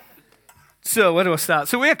So where do I start?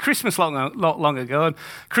 So we had Christmas not long ago. And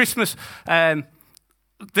Christmas,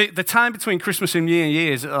 the time between Christmas and New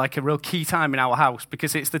Year's is like a real key time in our house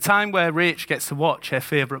because it's the time where Rach gets to watch her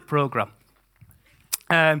favourite programme.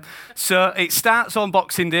 So it starts on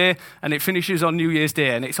Boxing Day and it finishes on New Year's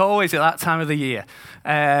Day, and it's always at that time of the year.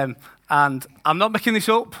 And I'm not making this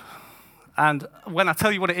up. And when I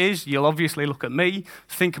tell you what it is, you'll obviously look at me,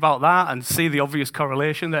 think about that, and see the obvious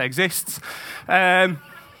correlation that exists.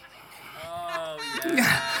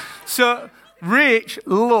 So Rach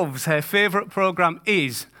loves, her favourite programme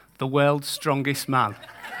is The World's Strongest Man.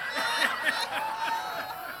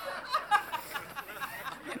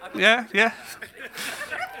 Yeah. Yeah,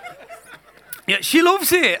 she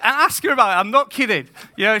loves it. I ask her about it. I'm not kidding.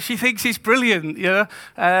 She thinks it's brilliant.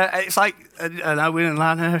 It's like, and I went and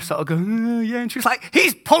land her sort of going, yeah. And she's like,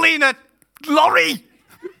 he's pulling a lorry.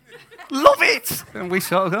 Love it. And we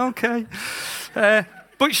sort of go, okay.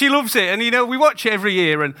 But she loves it. And, we watch it every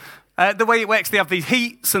year. And the way it works, they have these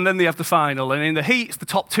heats and then they have the final. And in the heats, the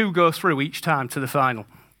top two go through each time to the final.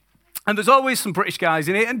 And there's always some British guys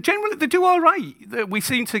in it, and generally they do all right. We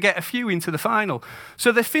seem to get a few into the final.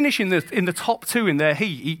 So they're finishing in the top two in their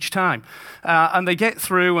heat each time. And they get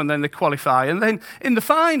through, and then they qualify. And then in the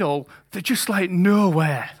final, they're just like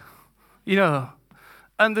nowhere,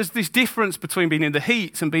 And there's this difference between being in the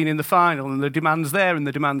heats and being in the final, and the demand's there and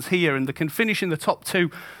the demand's here, and they can finish in the top two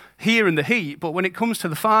here in the heat. But when it comes to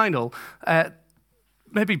the final,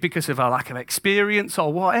 maybe because of a lack of experience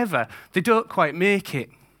or whatever, they don't quite make it.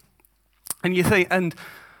 And you think, and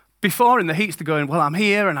before in the heats, they're going, well, I'm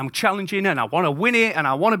here and I'm challenging and I want to win it and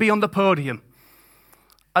I want to be on the podium.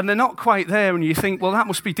 And they're not quite there, and you think, well, that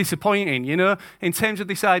must be disappointing, in terms of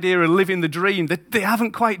this idea of living the dream. They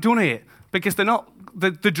haven't quite done it because they're not,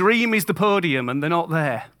 the dream is the podium and they're not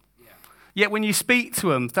there. Yeah. Yet when you speak to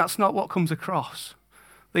them, that's not what comes across.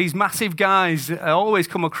 These massive guys always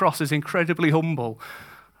come across as incredibly humble.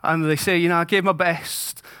 And they say, I gave my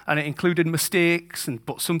best, and it included mistakes,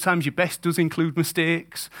 but sometimes your best does include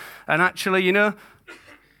mistakes. And actually,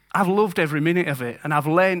 I've loved every minute of it, and I've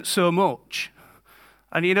learned so much.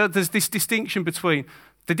 And, there's this distinction between,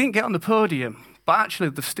 they didn't get on the podium, but actually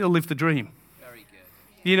they've still lived the dream. Very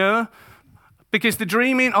good. Because the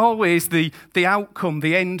dream ain't always the outcome,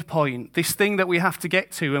 the end point, this thing that we have to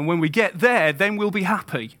get to. And when we get there, then we'll be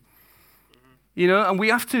happy. And we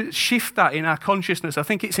have to shift that in our consciousness. I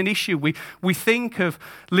think it's an issue. We think of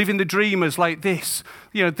living the dream as like this,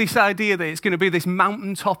 this idea that it's going to be this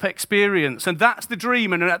mountaintop experience, and that's the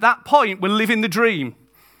dream. And at that point, we're living the dream.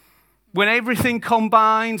 When everything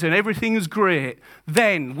combines and everything is great,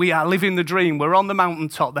 then we are living the dream. We're on the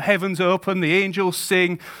mountaintop. The heavens open, the angels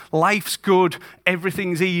sing, life's good,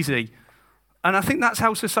 everything's easy. And I think that's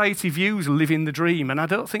how society views living the dream, and I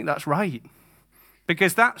don't think that's right.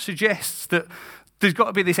 Because that suggests that there's got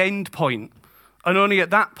to be this end point. And only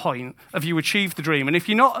at that point have you achieved the dream. And if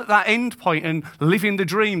you're not at that end point and living the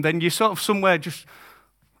dream, then you're sort of somewhere just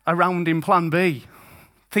around in plan B.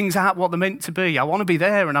 Things aren't what they're meant to be. I want to be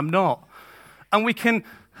there and I'm not. And we can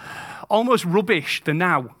almost rubbish the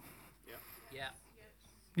now.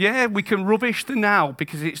 Yeah, we can rubbish the now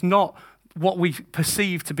because it's not what we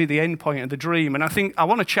perceive to be the end point of the dream. And I think I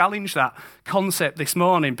want to challenge that concept this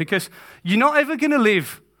morning, because you're not ever going to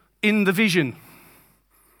live in the vision.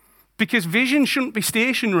 Because vision shouldn't be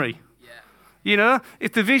stationary. Yeah.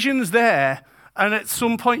 If the vision's there and at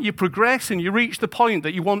some point you progress and you reach the point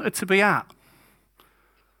that you wanted to be at,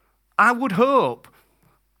 I would hope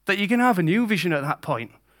that you're going to have a new vision at that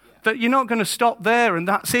point. Yeah. That you're not going to stop there and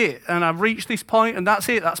that's it. And I've reached this point and that's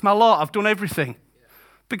it. That's my lot. I've done everything. Yeah.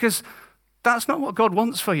 Because that's not what God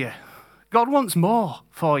wants for you. God wants more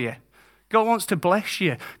for you. God wants to bless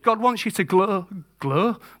you. God wants you to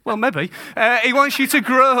glow? Well, maybe. He wants you to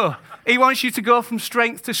grow. He wants you to go from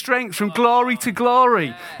strength to strength, from glory to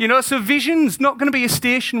glory. So vision's not going to be a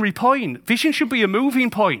stationary point. Vision should be a moving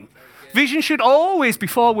point. Vision should always be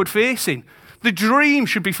forward-facing. The dream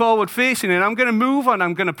should be forward-facing, and I'm going to move on,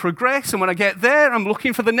 I'm going to progress, and when I get there, I'm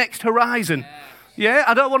looking for the next horizon. Yeah,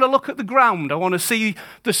 I don't want to look at the ground. I want to see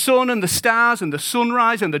the sun and the stars and the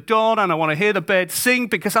sunrise and the dawn, and I want to hear the birds sing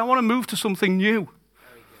because I want to move to something new.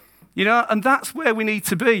 And that's where we need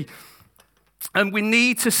to be. And we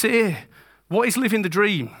need to say, what is living the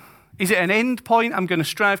dream? Is it an end point I'm going to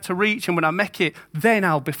strive to reach, and when I make it, then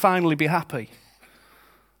I'll finally be happy?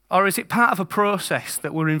 Or is it part of a process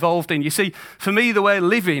that we're involved in? You see, for me, the way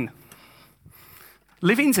living's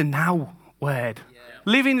a now word.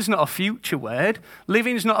 Living's not a future word.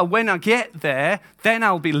 Living's not a when I get there, then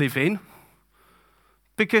I'll be living.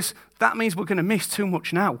 Because that means we're going to miss too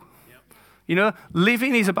much now.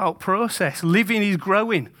 Living is about process. Living is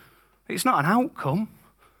growing. It's not an outcome.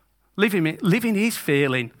 Living is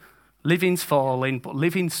failing. Living's falling, but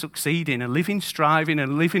living's succeeding, and living's striving,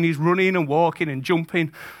 and living is running and walking and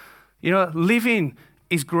jumping. Living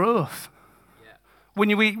is growth. Yeah.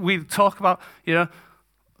 When we talk about,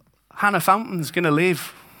 Hannah Fountain's going to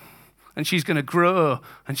live, and she's going to grow,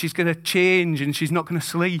 and she's going to change, and she's not going to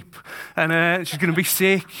sleep, and she's going to be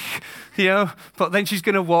sick, but then she's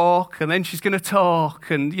going to walk, and then she's going to talk,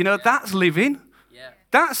 and, that's living. Yeah.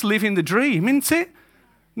 That's living the dream, isn't it?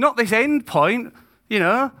 Not this end point,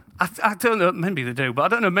 I don't know, maybe they do, but I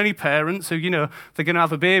don't know many parents who, they're going to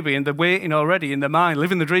have a baby and they're waiting already in their mind.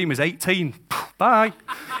 Living the dream is 18. Bye.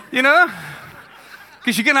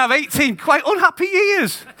 Because you're going to have 18 quite unhappy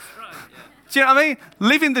years. Right, yeah. Do you know what I mean?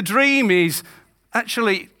 Living the dream is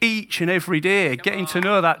actually each and every day getting to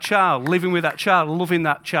know that child, living with that child, loving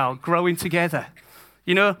that child, growing together.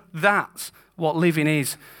 That's what living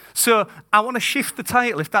is. So I want to shift the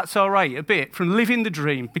title, if that's all right, a bit from living the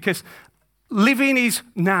dream, because living is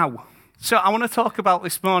now. So I want to talk about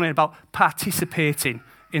this morning about participating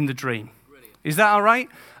in the dream. Brilliant. Is that all right?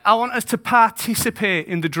 I want us to participate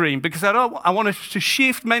in the dream because I want us to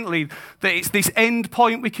shift mentally that it's this end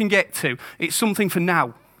point we can get to. It's something for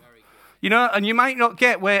now. And you might not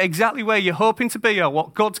get exactly where you're hoping to be or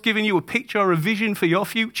what God's given you a picture or a vision for your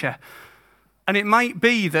future. And it might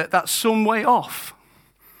be that that's some way off.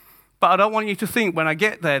 But I don't want you to think when I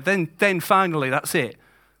get there, then finally that's it.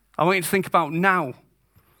 I want you to think about now,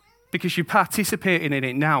 because you're participating in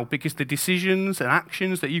it now, because the decisions and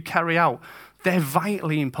actions that you carry out, they're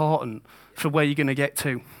vitally important for where you're going to get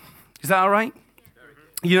to. Is that all right?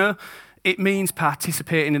 It means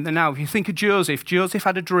participating in the now. If you think of Joseph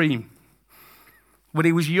had a dream. When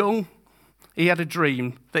he was young, he had a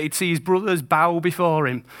dream that he'd see his brothers bow before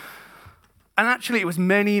him. And actually, it was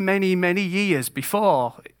many, many, many years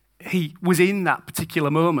before he was in that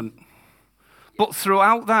particular moment. But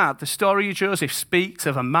throughout that, the story of Joseph speaks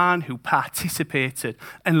of a man who participated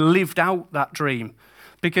and lived out that dream.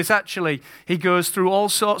 Because actually, he goes through all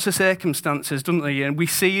sorts of circumstances, doesn't he? And we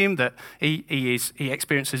see him that he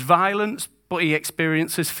experiences violence, but he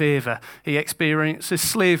experiences favor. He experiences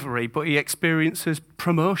slavery, but he experiences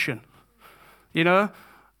promotion. But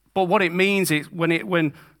what it means is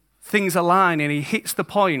when things align and he hits the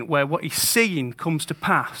point where what he's seeing comes to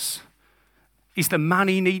pass, is the man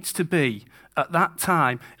he needs to be at that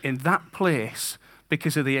time, in that place,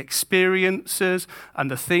 because of the experiences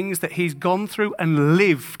and the things that he's gone through and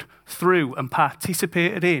lived through and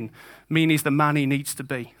participated in, mean he's the man he needs to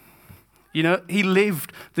be. He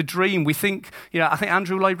lived the dream. We think, I think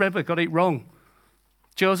Andrew Lloyd Webber got it wrong.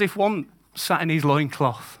 Joseph wasn't sat in his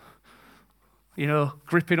loincloth,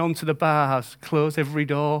 gripping onto the bars, close every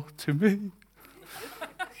door to me.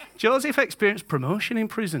 Joseph experienced promotion in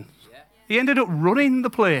prison. He ended up running the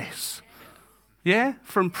place. Yeah,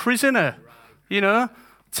 from prisoner, to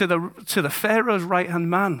the Pharaoh's right-hand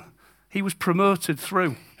man. He was promoted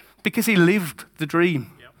through because he lived the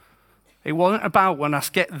dream. Yep. It wasn't about when I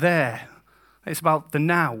get there. It's about the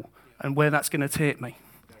now and where that's going to take me.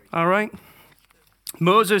 All right?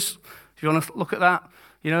 Moses, if you want to look at that,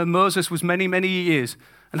 Moses was many, many years,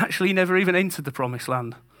 and actually he never even entered the promised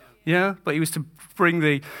land. Yeah, but he was to bring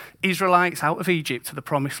the Israelites out of Egypt to the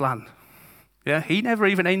promised land. Yeah, he never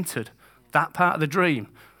even entered that part of the dream,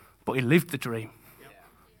 but he lived the dream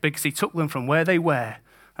because he took them from where they were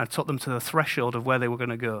and took them to the threshold of where they were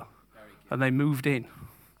going to go, and they moved in.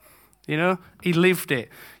 He lived it.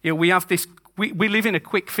 We have this. We live in a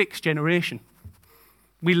quick fix generation.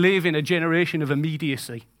 We live in a generation of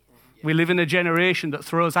immediacy. We live in a generation that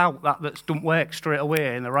throws out that doesn't work straight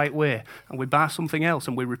away in the right way, and we buy something else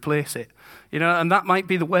and we replace it. And that might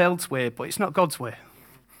be the world's way, but it's not God's way.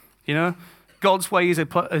 God's way is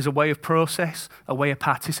a way of process, a way of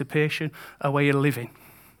participation, a way of living.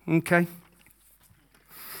 Okay?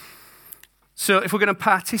 So if we're going to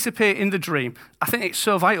participate in the dream, I think it's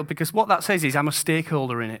so vital because what that says is I'm a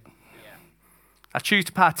stakeholder in it. Yeah. I choose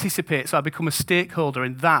to participate, so I become a stakeholder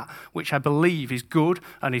in that which I believe is good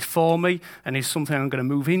and is for me and is something I'm going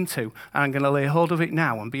to move into. And I'm going to lay hold of it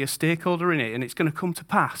now and be a stakeholder in it, and it's going to come to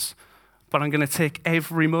pass. But I'm going to take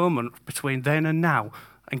every moment between then and now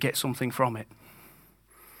and get something from it.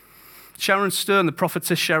 Sharon Stern, the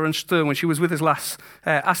prophetess Sharon Stern, when she was with us last,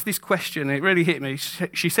 asked this question, and it really hit me.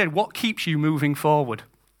 She said, what keeps you moving forward?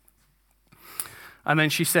 And then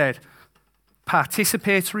she said,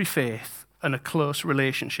 participatory faith and a close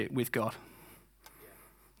relationship with God.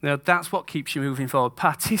 Now, that's what keeps you moving forward,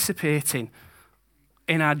 participating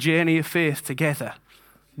in our journey of faith together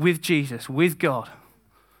with Jesus, with God,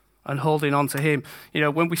 and holding on to him.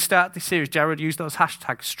 When we start this series, Jared used those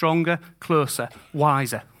hashtags, stronger, closer,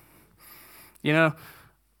 wiser. You know,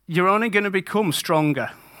 you're only going to become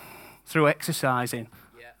stronger through exercising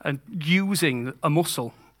and using a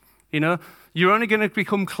muscle. You know, you're only going to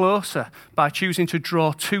become closer by choosing to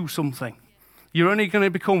draw to something. You're only going to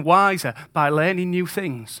become wiser by learning new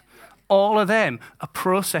things. All of them are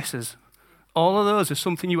processes. All of those are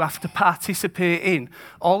something you have to participate in.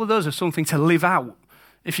 All of those are something to live out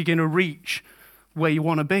if you're going to reach where you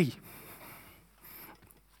want to be.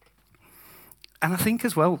 And I think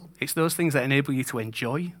as well, it's those things that enable you to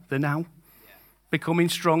enjoy the now. Yeah. Becoming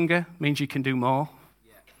stronger means you can do more.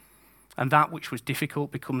 Yeah. And that which was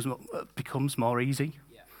difficult becomes more easy.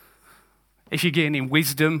 Yeah. If you're gaining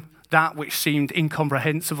wisdom, that which seemed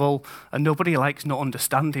incomprehensible and nobody likes not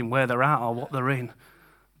understanding where they're at or what they're in,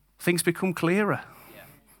 things become clearer. Yeah.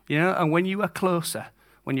 You know, and when you are closer,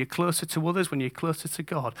 when you're closer to others, when you're closer to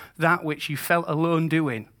God, that which you felt alone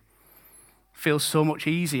doing feels so much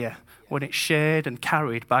easier when it's shared and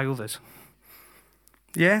carried by others.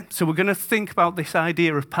 Yeah? So we're going to think about this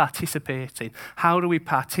idea of participating. How do we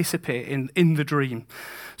participate in the dream?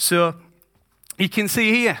 So you can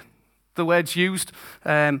see here the words used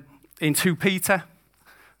in 2 Peter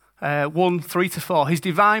 1:3-4. His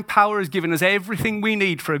divine power has given us everything we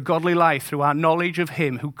need for a godly life through our knowledge of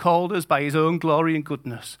him who called us by his own glory and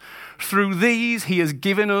goodness. Through these, he has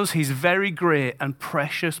given us his very great and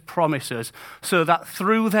precious promises, so that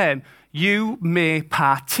through them you may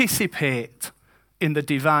participate in the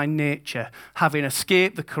divine nature, having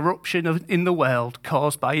escaped the corruption in the world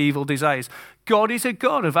caused by evil desires. God is a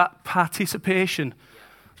God of that participation.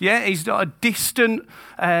 Yeah, he's not a distant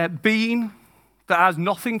being that has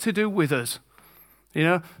nothing to do with us. You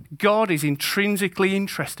know, God is intrinsically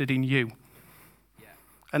interested in you. Yeah.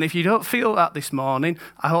 And if you don't feel that this morning,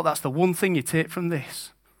 I hope that's the one thing you take from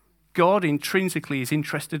this. God intrinsically is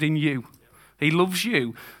interested in you. He loves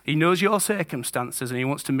you. He knows your circumstances and he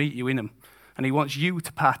wants to meet you in them. And he wants you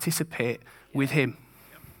to participate with him.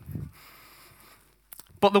 Yep.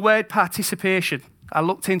 But the word participation, I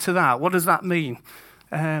looked into that. What does that mean?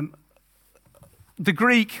 The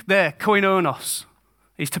Greek there, koinonos,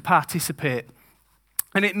 is to participate.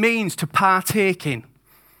 And it means to partake in,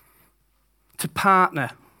 to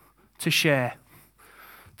partner, to share.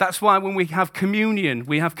 That's why when we have communion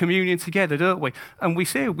together, don't we? And we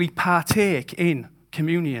say we partake in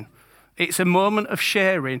communion. It's a moment of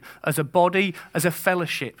sharing as a body, as a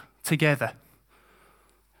fellowship together.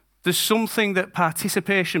 There's something that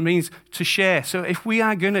participation means to share. So if we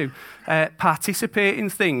are going to participate in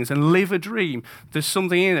things and live a dream, there's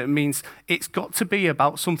something in it that means it's got to be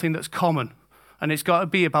about something that's common. And it's got to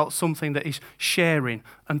be about something that is sharing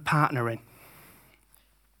and partnering.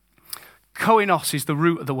 Koinos is the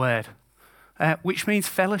root of the word, which means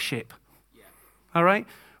fellowship. Yeah. All right?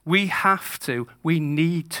 We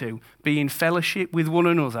need to be in fellowship with one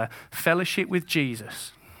another, fellowship with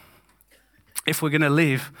Jesus, if we're going to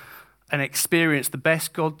live and experience the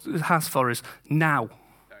best God has for us now.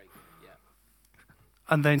 Very good, yeah.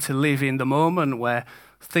 And then to live in the moment where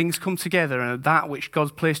things come together and that which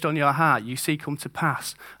God's placed on your heart, you see come to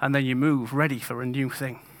pass, and then you move ready for a new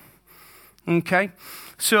thing. Okay?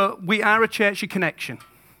 So we are a churchy connection.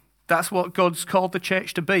 That's what God's called the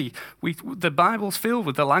church to be. The Bible's filled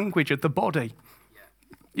with the language of the body. Yeah.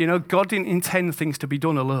 You know, God didn't intend things to be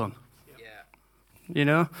done alone. You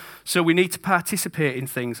know, so we need to participate in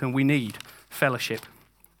things and we need fellowship.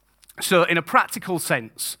 So in a practical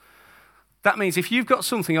sense, that means if you've got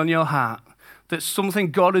something on your heart, that's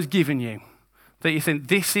something God has given you, that you think,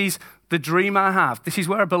 this is the dream I have, this is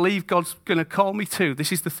where I believe God's going to call me to,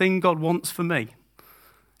 this is the thing God wants for me.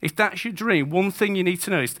 If that's your dream, one thing you need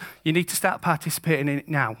to know is you need to start participating in it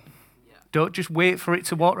now. Yeah. Don't just wait for it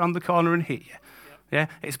to walk around the corner and hit you. Yeah,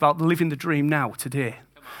 it's about living the dream now, today.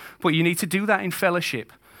 But you need to do that in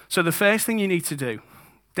fellowship. So the first thing you need to do,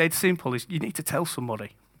 dead simple, is you need to tell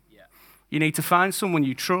somebody. Yeah. You need to find someone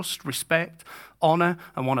you trust, respect, honor,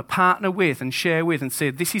 and want to partner with and share with and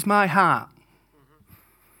say, this is my heart.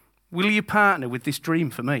 Mm-hmm. Will you partner with this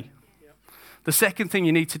dream for me? Yeah. The second thing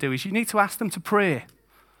you need to do is you need to ask them to pray.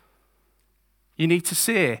 You need to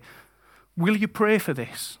say, will you pray for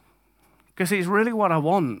this? Because it's really what I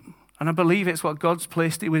want. And I believe it's what God's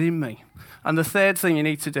placed it within me. And the third thing you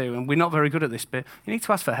need to do, and we're not very good at this bit, you need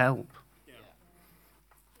to ask for help. Yeah.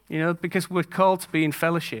 You know, because we're called to be in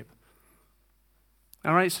fellowship.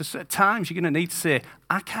 All right, so at times you're going to need to say,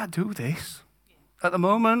 I can't do this. At the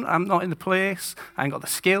moment, I'm not in the place, I ain't got the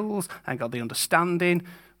skills, I ain't got the understanding.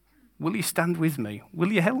 Will you stand with me?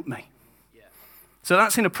 Will you help me? Yeah. So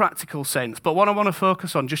that's in a practical sense. But what I want to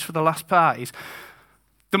focus on just for the last part is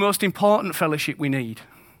the most important fellowship we need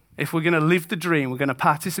if we're going to live the dream, we're going to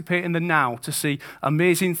participate in the now to see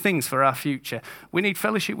amazing things for our future, we need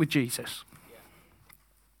fellowship with Jesus.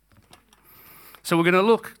 So we're going to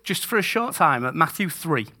look just for a short time at Matthew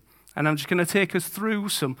 3. And I'm just going to take us through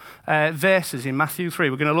some verses in Matthew 3.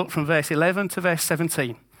 We're going to look from verse 11 to verse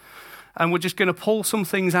 17. And we're just going to pull some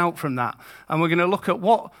things out from that. And we're going to look at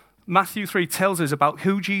what Matthew 3 tells us about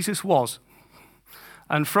who Jesus was.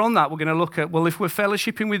 And from that, we're going to look at, well, if we're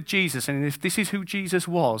fellowshipping with Jesus, and if this is who Jesus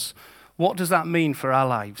was, what does that mean for our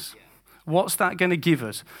lives? What's that going to give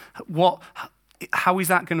us? How is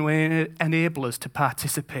that going to enable us to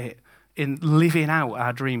participate in living out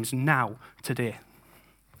our dreams now, today?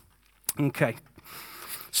 Okay.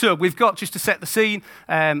 So we've got, just to set the scene,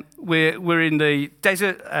 we're in the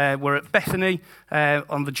desert, we're at Bethany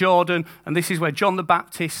on the Jordan, and this is where John the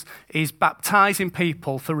Baptist is baptizing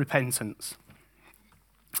people for repentance.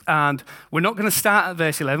 And we're not going to start at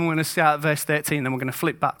verse 11, we're going to start at verse 13, then we're going to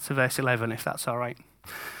flip back to verse 11, if that's all right.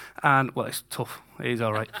 And, well, it's tough, it is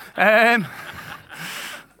all right.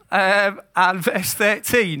 And verse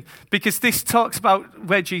 13, because this talks about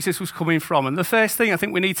where Jesus was coming from. And the first thing I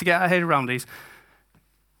think we need to get our head around is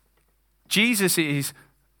Jesus is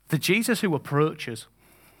the Jesus who approaches.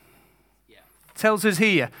 Yeah. Tells us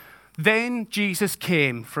here, then Jesus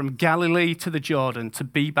came from Galilee to the Jordan to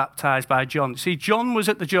be baptized by John. See, John was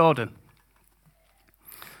at the Jordan,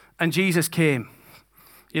 and Jesus came.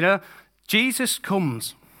 You know, Jesus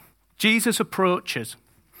comes. Jesus approaches.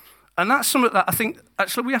 And that's something that I think,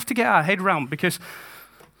 actually, we have to get our head around, because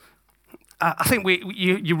I think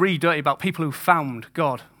you read, don't you, about people who found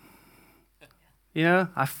God. You know,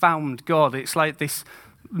 I found God. It's like this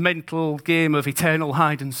mental game of eternal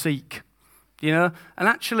hide and seek. You know, and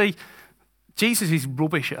actually, Jesus is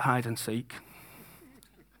rubbish at hide and seek.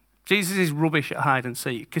 Jesus is rubbish at hide and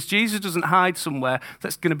seek, because Jesus doesn't hide somewhere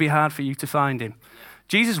that's going to be hard for you to find him.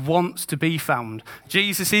 Jesus wants to be found.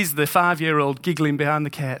 Jesus is the 5-year-old giggling behind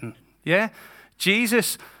the curtain. Yeah?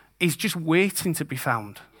 Jesus is just waiting to be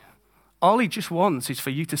found. All he just wants is for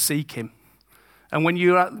you to seek him. And when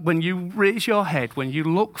you raise your head, when you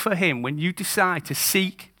look for him, when you decide to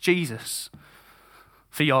seek Jesus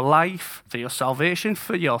for your life, for your salvation,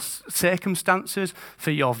 for your circumstances,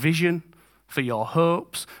 for your vision, for your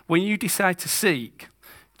hopes, when you decide to seek,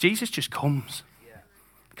 Jesus just comes.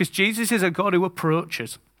 Because Jesus is a God who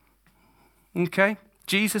approaches. Okay?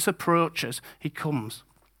 Jesus approaches. He comes.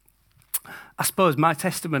 I suppose my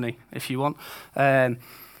testimony, if you want,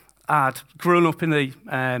 I'd grown up in the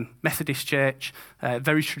Methodist church,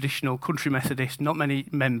 very traditional country Methodist, not many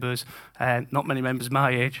members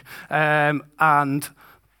my age. And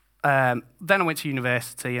then I went to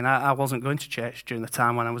university, and I wasn't going to church during the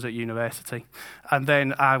time when I was at university. And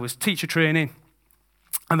then I was teacher training,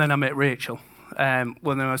 and then I met Rachel.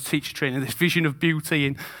 When I was teacher training, this vision of beauty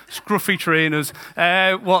in scruffy trainers,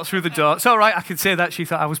 walked through the door. It's all right, I can say that. She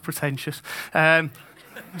thought I was pretentious.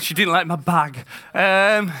 She didn't like my bag.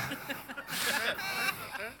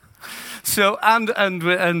 So, and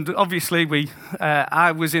obviously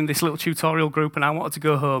I was in this little tutorial group, and I wanted to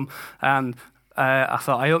go home, and I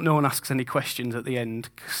thought, I hope no one asks any questions at the end,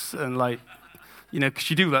 and like, you know, because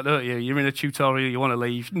you do that, don't you? You're in a tutorial, you want to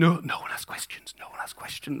leave. No one asks questions. No one asks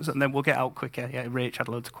questions, and then we'll get out quicker. Yeah, Rach had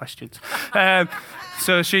loads of questions.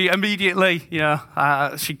 So she immediately, you know,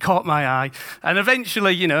 she caught my eye, and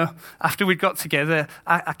eventually, you know, after we'd got together,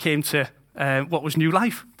 I came to what was new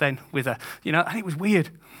life then with her, you know, and it was weird.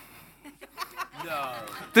 No.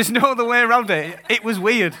 There's no other way around it. It was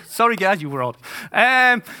weird. Sorry, guys, you were odd.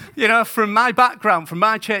 You know, from my background, from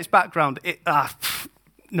my church background,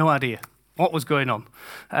 no idea what was going on.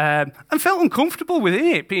 And felt uncomfortable within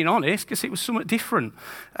it, being honest, because it was somewhat different.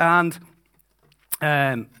 And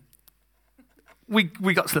we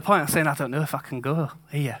got to the point of saying, I don't know if I can go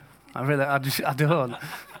here. I don't.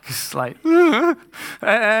 It's like,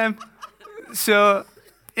 so,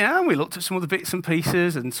 yeah, we looked at some other bits and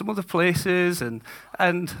pieces and some other places, and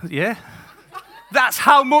yeah. That's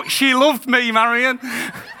how much she loved me, Marion.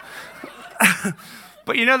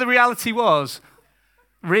 But you know, the reality was,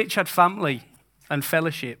 Rach had family and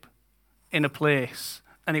fellowship in a place,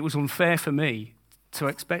 and it was unfair for me to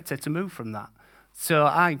expect her to move from that. So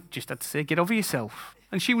I just had to say, get over yourself.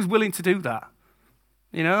 And she was willing to do that,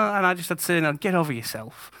 you know, and I just had to say, no, get over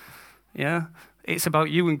yourself. Yeah, it's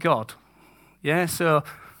about you and God. Yeah, so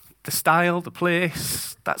the style, the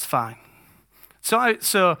place, that's fine.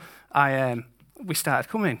 So we started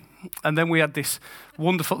coming. And then we had this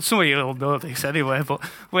wonderful, some of you all know this anyway, but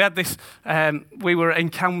we had this, we were at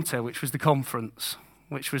Encounter, which was the conference,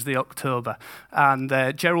 which was the October. And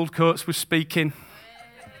Gerald Coates was speaking.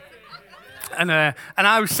 And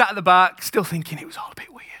I was sat at the back, still thinking it was all a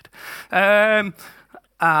bit weird. And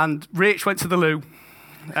Rach went to the loo.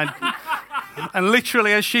 And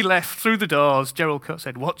literally as she left through the doors, Gerald Coates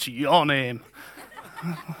said, "What's your name?"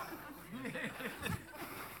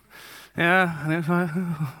 Yeah, and it was like,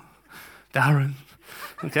 "Oh, Darren."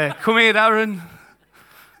 Okay, "Come here, Darren."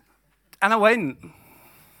 And I went,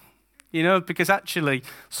 because actually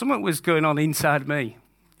something was going on inside me,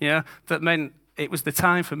 that meant it was the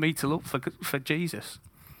time for me to look for Jesus,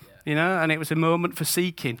 and it was a moment for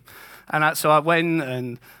seeking. And so I went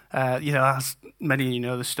and, as many of you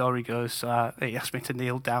know the story goes, he asked me to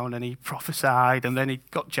kneel down and he prophesied, and then he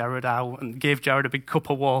got Jared out and gave Jared a big cup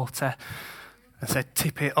of water and said,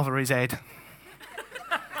 "Tip it over his head."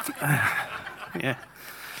 Yeah.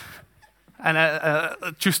 And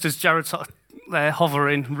just as Jared sort of there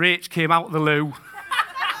hovering, Rach came out of the loo.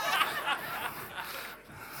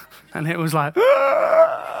 And it was like,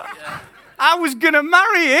 I was going to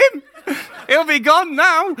marry him. He'll be gone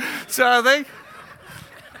now. And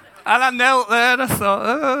I knelt there and I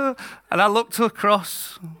thought, and I looked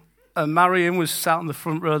across and Marion was sat on the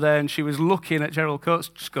front row there and she was looking at Gerald Coates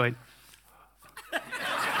just going,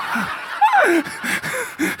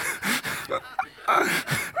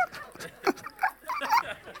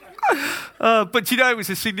 but it was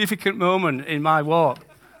a significant moment in my walk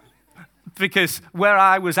because where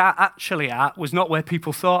I was actually at was not where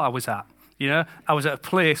people thought I was at. I was at a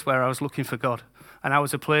place where I was looking for God, and I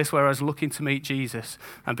was a place where I was looking to meet Jesus,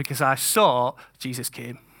 and because I saw, Jesus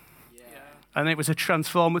came. Yeah. And it was a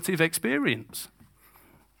transformative experience.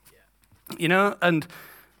 Yeah. And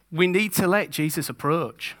we need to let Jesus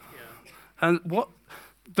approach. Yeah. And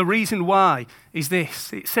the reason why is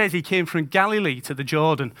this. It says he came from Galilee to the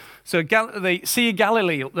Jordan. So the Sea of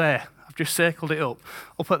Galilee up there, I've just circled it up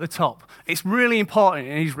at the top. It's really important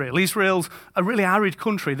in Israel. Israel's a really arid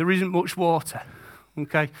country. There isn't much water.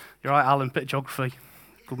 Okay? You're right, Alan, bit of geography.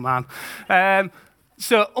 Good man.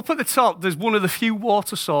 So up at the top, there's one of the few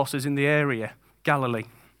water sources in the area, Galilee.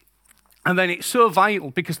 And then it's so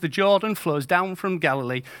vital because the Jordan flows down from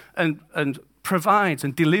Galilee and provides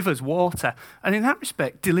and delivers water. And in that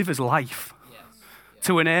respect, delivers life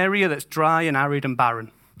to an area that's dry and arid and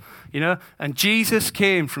barren. And Jesus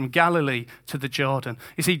came from Galilee to the Jordan.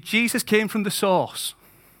 You see, Jesus came from the source.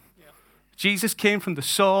 Yeah. Jesus came from the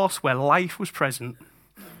source where life was present.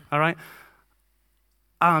 All right?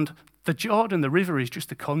 And the Jordan, the river, is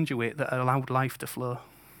just a conduit that allowed life to flow.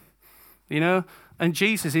 And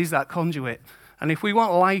Jesus is that conduit. And if we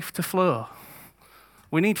want life to flow,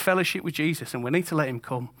 we need fellowship with Jesus and we need to let him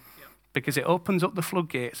come. Yeah. Because it opens up the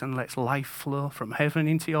floodgates and lets life flow from heaven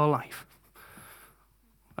into your life.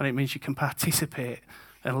 And it means you can participate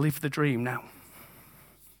and live the dream now.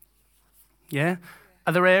 Yeah?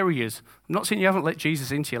 Are there areas, I'm not saying you haven't let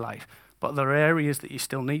Jesus into your life, but are there areas that you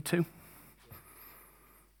still need to?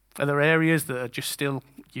 Are there areas that are just still,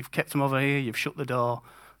 you've kept them over here, you've shut the door?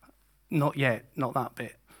 Not yet, not that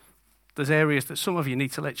bit. There's areas that some of you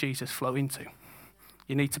need to let Jesus flow into.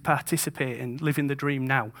 You need to participate in living the dream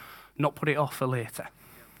now, not put it off for later.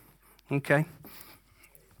 Okay?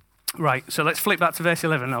 Right, so let's flip back to verse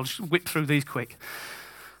 11. I'll just whip through these quick.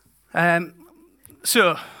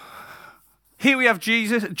 So here we have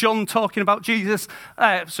John talking about Jesus.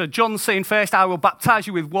 So John's saying first, "I will baptize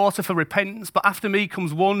you with water for repentance, but after me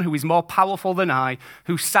comes one who is more powerful than I,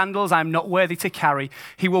 whose sandals I am not worthy to carry.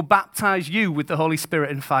 He will baptize you with the Holy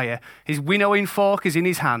Spirit and fire. His winnowing fork is in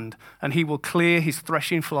his hand, and he will clear his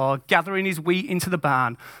threshing floor, gathering his wheat into the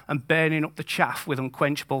barn and burning up the chaff with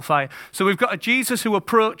unquenchable fire." So we've got a Jesus who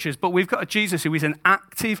approaches, but we've got a Jesus who is an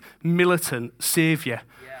active, militant Savior.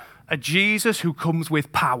 Yeah. A Jesus who comes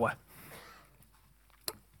with power.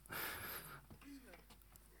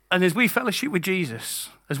 And as we fellowship with Jesus,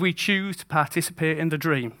 as we choose to participate in the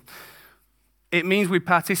dream, it means we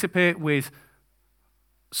participate with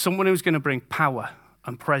someone who's going to bring power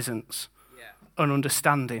and presence and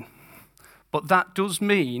understanding. But that does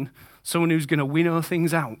mean someone who's going to winnow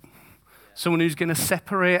things out, someone who's going to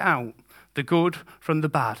separate out the good from the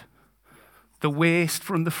bad, the waste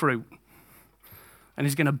from the fruit, and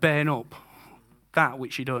is going to burn up that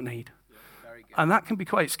which you don't need. And that can be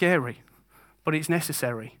quite scary, but it's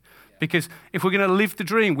necessary. Because if we're going to live the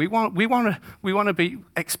dream, we want to be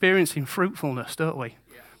experiencing fruitfulness, don't we?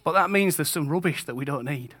 Yeah. But that means there's some rubbish that we don't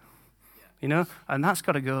need, and that's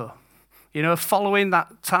got to go. Following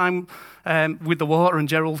that time with the water and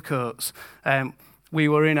Gerald Coates, we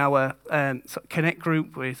were in our Connect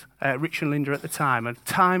group with Rich and Linda at the time, and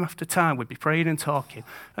time after time we'd be praying and talking,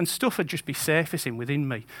 and stuff would just be surfacing within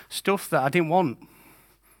me, stuff that I didn't want,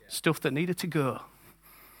 stuff that needed to go,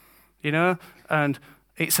 and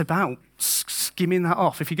it's about skimming that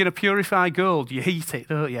off. If you're going to purify gold, you heat it,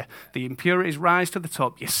 don't you? The impurities rise to the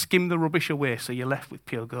top, you skim the rubbish away so you're left with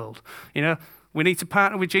pure gold. You know, we need to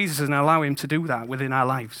partner with Jesus and allow him to do that within our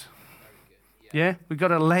lives. Yeah? We've got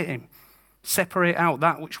to let him separate out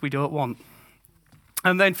that which we don't want.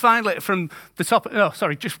 And then finally, from the top,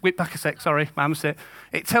 just whip back a sec, sorry, my mistake.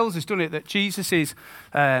 It tells us, doesn't it, that Jesus is,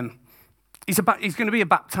 he's going to be a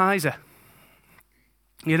baptizer.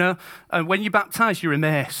 You know, and when you baptize, you're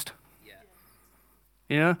immersed. Yeah.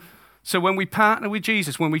 You know, so when we partner with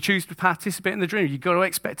Jesus, when we choose to participate in the dream, you've got to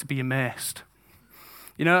expect to be immersed.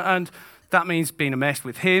 You know, and that means being immersed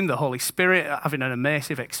with him, the Holy Spirit, having an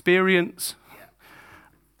immersive experience. Yeah.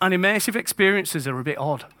 And immersive experiences are a bit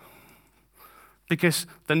odd because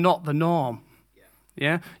they're not the norm.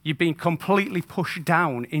 Yeah, you've been completely pushed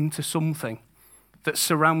down into something that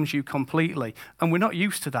surrounds you completely, and we're not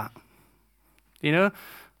used to that. You know,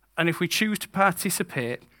 and if we choose to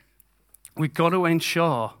participate, we've got to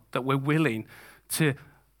ensure that we're willing to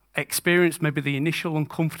experience maybe the initial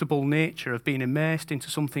uncomfortable nature of being immersed into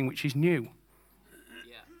something which is new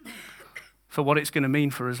for what it's going to mean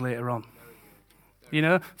for us later on. You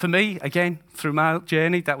know, for me, again, through my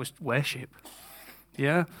journey, that was worship.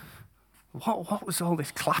 Yeah. What was all this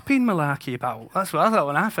clapping malarkey about? That's what I thought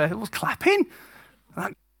when I first, it was clapping.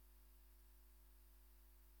 That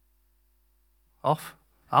off.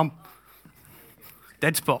 I'm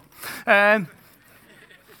dead spot.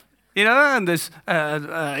 You know, and there's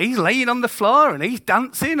he's laying on the floor and he's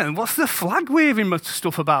dancing, and what's the flag waving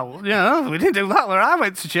stuff about? You know, we didn't do that where I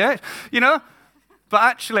went to church. You know, but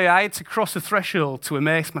actually I had to cross a threshold to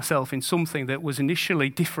immerse myself in something that was initially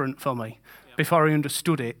different for me before I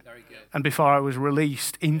understood it and before I was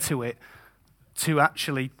released into it to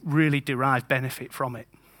actually really derive benefit from it.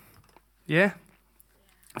 Yeah.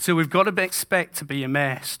 So we've got to expect to be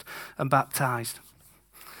immersed and baptized.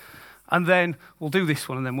 And then we'll do this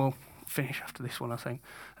one and then we'll finish after this one, I think.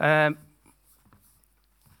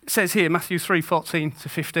 It says here, Matthew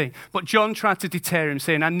 3:14-15, but John tried to deter him,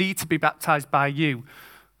 saying, I need to be baptized by you.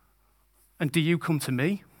 And do you come to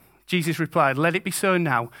me? Jesus replied, let it be so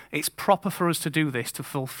now. It's proper for us to do this to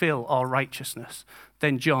fulfill our righteousness.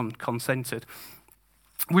 Then John consented.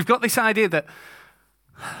 We've got this idea that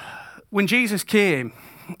when Jesus came,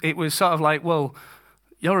 it was sort of like, well,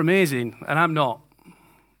 you're amazing and I'm not.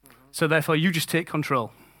 So therefore you just take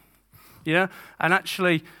control. You know? And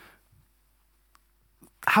actually,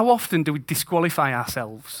 how often do we disqualify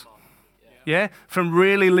ourselves? Yeah? From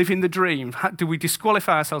really living the dream? How do we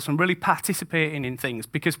disqualify ourselves from really participating in things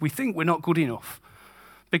because we think we're not good enough?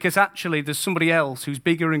 Because actually there's somebody else who's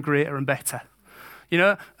bigger and greater and better. You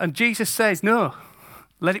know? And Jesus says, no.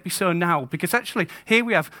 Let it be so now. Because actually, here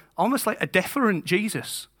we have almost like a deferent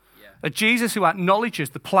Jesus. Yeah. A Jesus who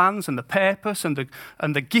acknowledges the plans and the purpose and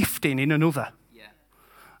the gifting in another. Yeah.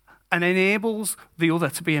 And enables the other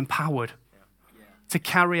to be empowered. Yeah. To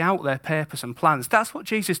carry out their purpose and plans. That's what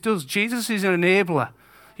Jesus does. Jesus is an enabler.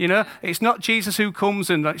 You know, it's not Jesus who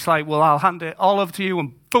comes and it's like, well, I'll hand it all over to you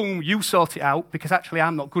and boom, you sort it out because actually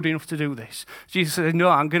I'm not good enough to do this. Jesus says, no,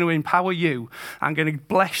 I'm going to empower you. I'm going to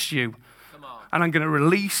bless you. And I'm going to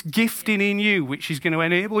release gifting in you, which is going to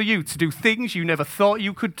enable you to do things you never thought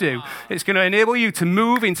you could do. It's going to enable you to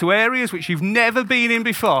move into areas which you've never been in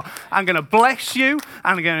before. I'm going to bless you, and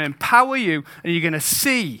I'm going to empower you, and you're going to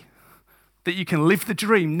see that you can live the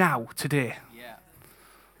dream now, today. Yeah.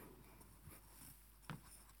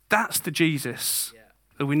 That's the Jesus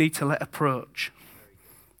that we need to let approach.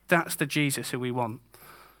 That's the Jesus who we want.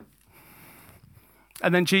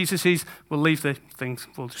 And then Jesus we'll leave the things,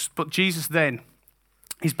 but Jesus then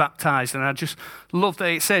is baptized. And I just love that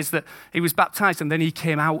it says that he was baptized and then he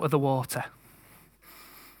came out of the water.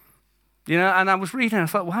 You know, and I was reading and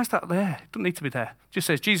I thought, why is that there? It doesn't need to be there. It just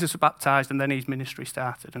says Jesus was baptized and then his ministry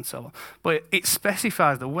started and so on. But it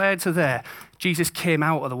specifies, the words are there, Jesus came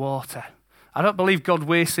out of the water. I don't believe God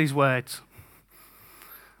wastes his words.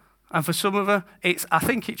 And for some of us, I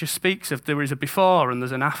think it just speaks of there is a before and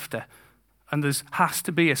there's an after. And there has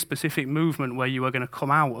to be a specific movement where you are going to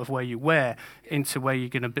come out of where you were into where you're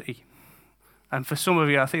going to be. And for some of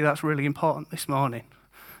you, I think that's really important this morning.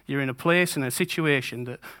 You're in a place and a situation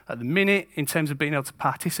that at the minute, in terms of being able to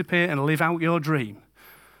participate and live out your dream,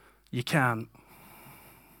 you can't.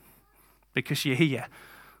 Because you're here.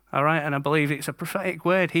 All right? And I believe it's a prophetic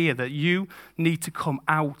word here that you need to come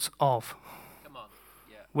out of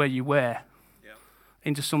where you were.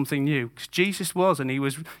 Into something new. Because Jesus was, and he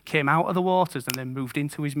came out of the waters and then moved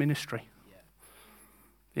into his ministry. Yeah.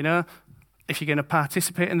 You know, if you're going to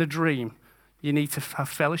participate in the dream, you need to have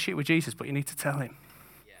fellowship with Jesus, but you need to tell him.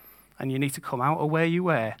 Yeah. And you need to come out of where you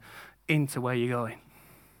were into where you're going.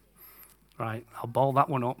 Right, I'll ball that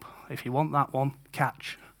one up. If you want that one,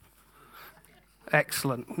 catch.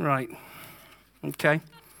 Excellent, right. Okay.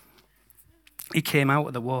 He came out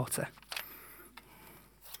of the water.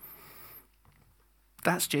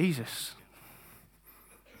 That's Jesus.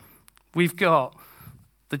 We've got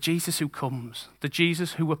the Jesus who comes, the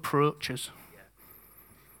Jesus who approaches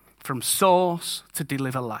from source to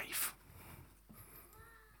deliver life.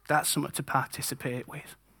 That's something to participate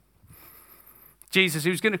with. Jesus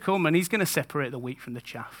who's going to come and he's going to separate the wheat from the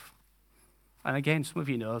chaff. And again, some of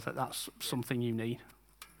you know that that's something you need.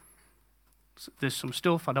 There's some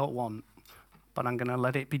stuff I don't want, but I'm going to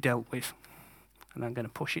let it be dealt with. And I'm going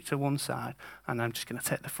to push it to one side, and I'm just going to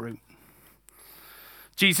take the fruit.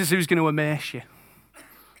 Jesus who's going to immerse you.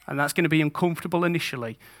 And that's going to be uncomfortable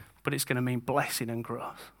initially, but it's going to mean blessing and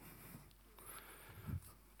growth.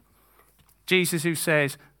 Jesus who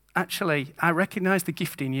says, actually, I recognize the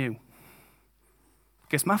gift in you.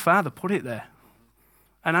 Because my Father put it there.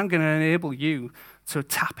 And I'm going to enable you to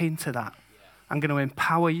tap into that. I'm going to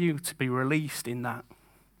empower you to be released in that.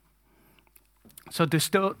 So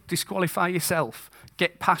just don't disqualify yourself.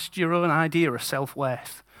 Get past your own idea of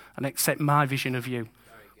self-worth and accept my vision of you,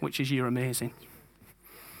 which is you're amazing.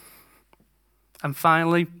 And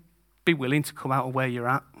finally, be willing to come out of where you're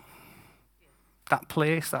at. That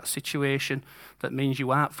place, that situation that means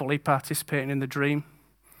you aren't fully participating in the dream.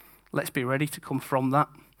 Let's be ready to come from that,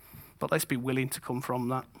 but let's be willing to come from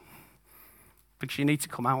that. Because you need to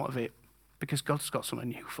come out of it, because God's got something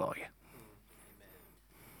new for you.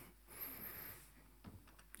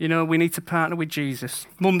 You know, we need to partner with Jesus.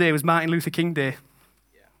 Monday was Martin Luther King Day.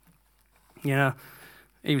 You know,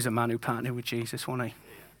 he was a man who partnered with Jesus, wasn't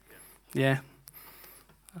he? Yeah.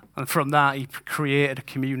 And from that, he created a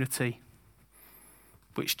community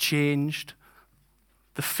which changed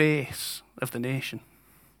the face of the nation.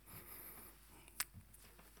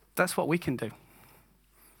 That's what we can do,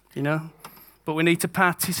 you know? But we need to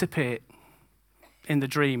participate in the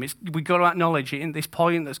dream. We've got to acknowledge it in this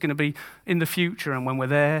point that's going to be in the future, and when we're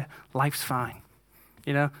there, life's fine.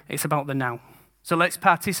 You know, it's about the now. So let's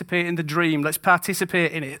participate in the dream. Let's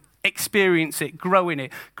participate in it, experience it, grow in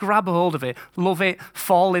it, grab a hold of it, love it,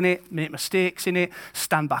 fall in it, make mistakes in it,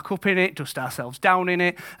 stand back up in it, dust ourselves down in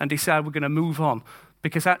it, and decide we're going to move on.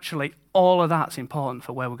 Because actually, all of that's important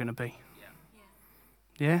for where we're going to be.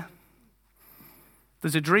 Yeah?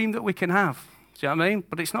 There's a dream that we can have. Do you know what I mean?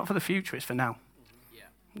 But it's not for the future, it's for now.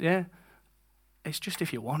 Yeah? It's just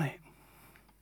if you want it.